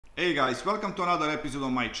Hey guys, welcome to another episode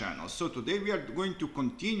on my channel. So today we are going to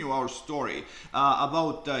continue our story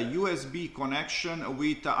about USB connection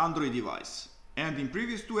with Android device. And in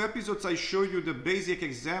previous two episodes I showed you the basic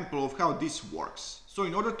example of how this works. So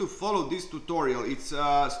in order to follow this tutorial, it's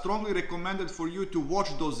strongly recommended for you to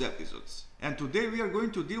watch those episodes. And today we are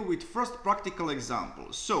going to deal with first practical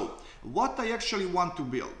example. So what I actually want to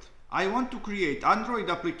build. I want to create Android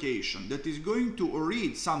application that is going to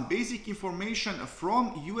read some basic information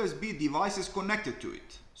from USB devices connected to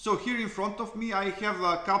it. So here in front of me I have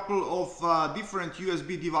a couple of different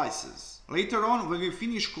USB devices. Later on, when we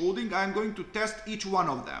finish coding, I'm going to test each one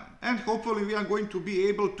of them. And hopefully we are going to be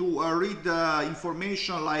able to read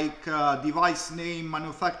information like device name,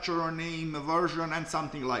 manufacturer name, version and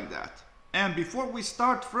something like that. And before we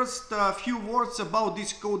start, first a few words about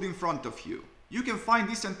this code in front of you. You can find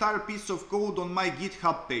this entire piece of code on my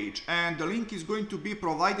GitHub page and the link is going to be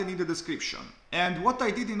provided in the description. And what I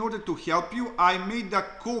did in order to help you, I made a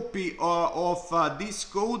copy of this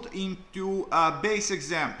code into a base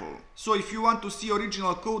example. So if you want to see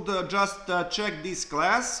original code, just check this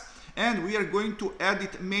class and we are going to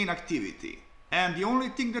edit main activity. And the only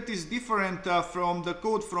thing that is different from the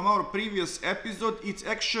code from our previous episode, it's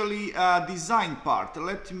actually a design part.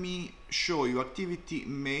 Let me show you activity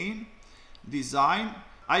main. Design.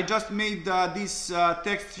 I just made this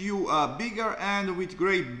text view bigger and with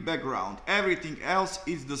gray background. Everything else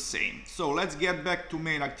is the same. So let's get back to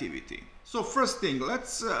main activity. So first thing,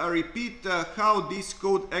 let's repeat how this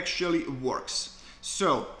code actually works.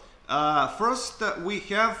 So first we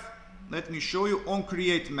have, let me show you,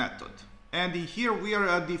 onCreate method. And in here we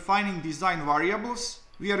are defining design variables.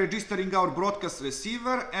 We are registering our broadcast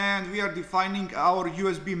receiver and we are defining our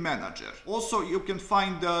USB manager. Also, you can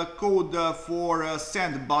find the code for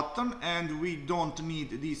send button and we don't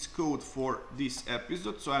need this code for this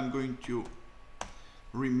episode, so I'm going to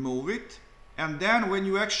remove it. And then when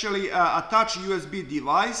you actually attach USB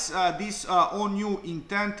device, this on new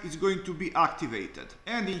intent is going to be activated.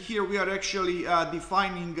 And in here we are actually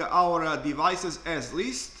defining our devices as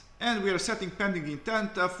list and we are setting pending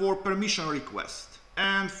intent for permission request.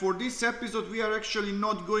 And for this episode we are actually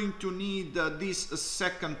not going to need this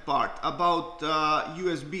second part about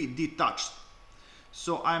USB detached.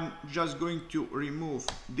 So I'm just going to remove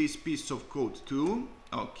this piece of code too.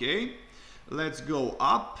 Okay, let's go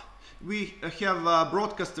up. We have a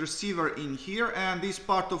broadcast receiver in here and this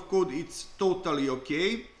part of code is totally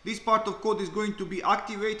okay. This part of code is going to be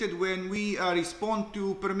activated when we respond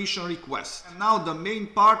to permission request. And now the main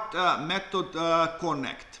part, method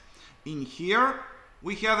connect. In here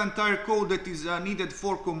we have entire code that is needed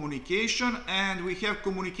for communication and we have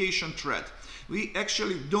communication thread. We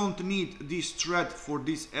actually don't need this thread for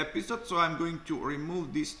this episode, so I'm going to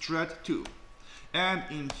remove this thread too. And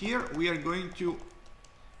in here we are going to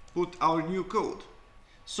put our new code.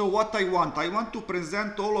 So what I want to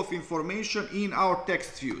present all of information in our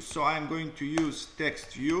text view. So I'm going to use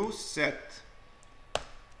text view, set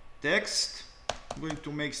text. I'm going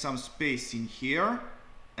to make some space in here.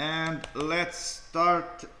 And let's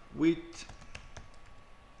start with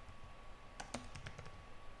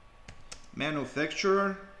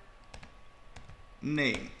manufacturer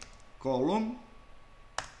name column.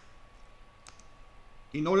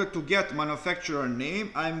 In order to get manufacturer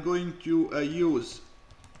name, I'm going to use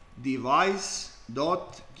device.get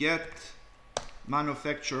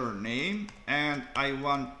manufacturer name and I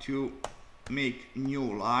want to make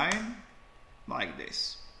new line like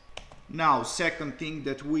this. Now, second thing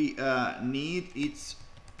that we need is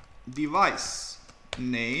device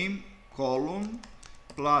name column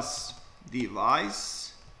plus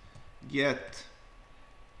device get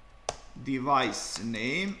device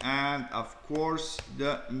name and of course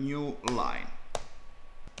the new line.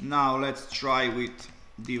 Now let's try with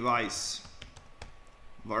device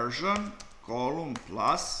version column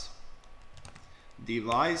plus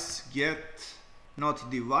device get,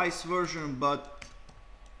 not device version but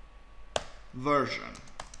version.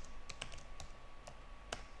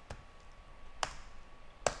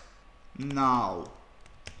 Now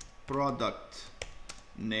product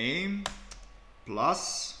name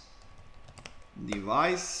plus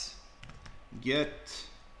device get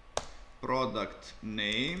product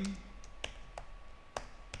name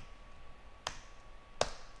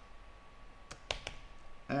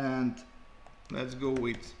and let's go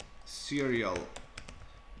with serial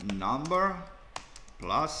number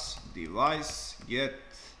plus device get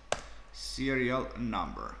serial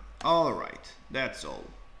number. All right, that's all.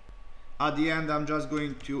 At the end I'm just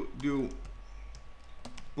going to do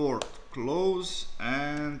port close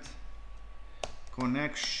and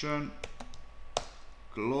connection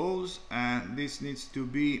close, and this needs to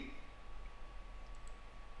be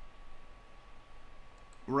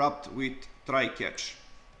wrapped with try catch.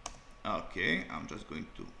 Okay, I'm just going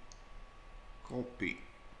to copy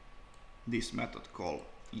this method call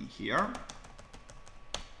in here,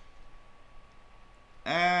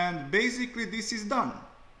 and basically this is done.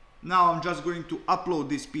 Now I'm just going to upload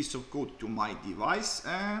this piece of code to my device,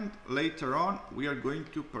 and later on we are going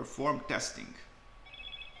to perform testing.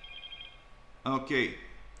 Okay,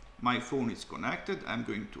 my phone is connected. I'm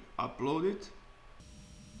going to upload it.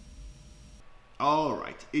 All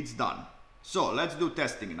right, it's done. So let's do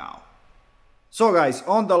testing now. So guys,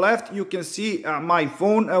 on the left you can see my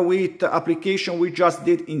phone with the application we just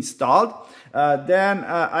did installed. Then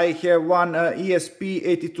I have one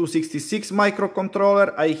ESP8266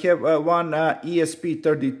 microcontroller, I have one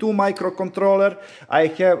ESP32 microcontroller, I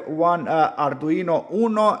have one Arduino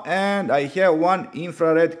Uno, and I have one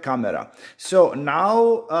infrared camera. So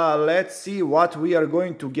now let's see what we are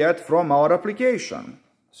going to get from our application.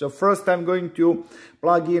 So first I'm going to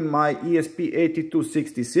plug in my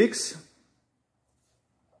ESP8266.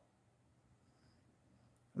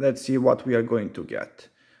 Let's see what we are going to get.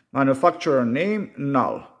 Manufacturer name,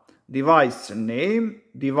 null. Device name,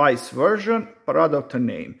 device version, product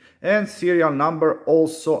name. And serial number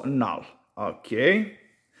also null. Okay.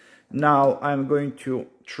 Now I'm going to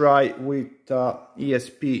try with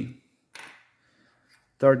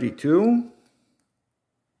ESP32.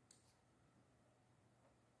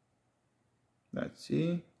 Let's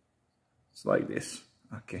see. It's like this.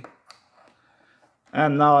 Okay.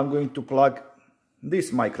 And now I'm going to plug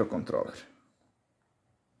this microcontroller.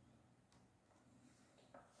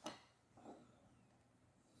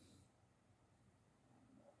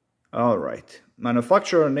 All right,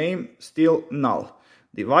 manufacturer name still null.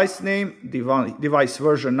 Device name, device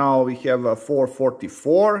version, now we have a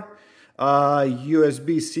 444,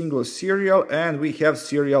 USB single serial, and we have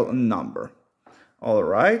serial number. All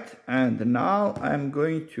right, and now I'm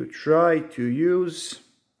going to try to use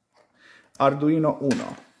Arduino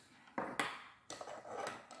Uno.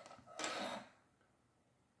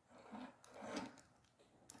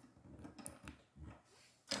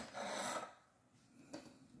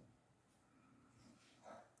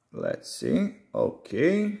 Let's see.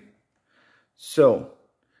 Okay, so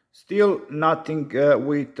still nothing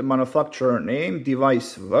with manufacturer name,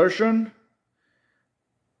 device version,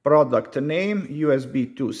 product name,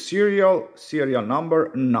 USB 2 serial, serial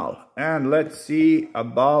number null. And let's see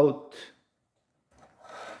about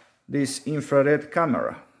this infrared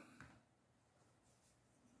camera.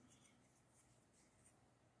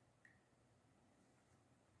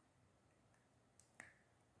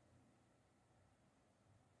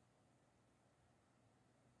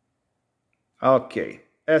 Okay,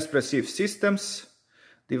 Espressive Systems,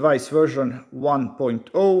 device version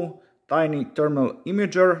 1.0, tiny thermal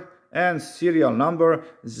imager, and serial number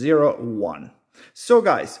 01. So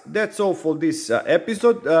guys, that's all for this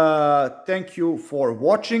episode. Thank you for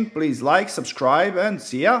watching. Please like, subscribe, and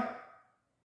see ya.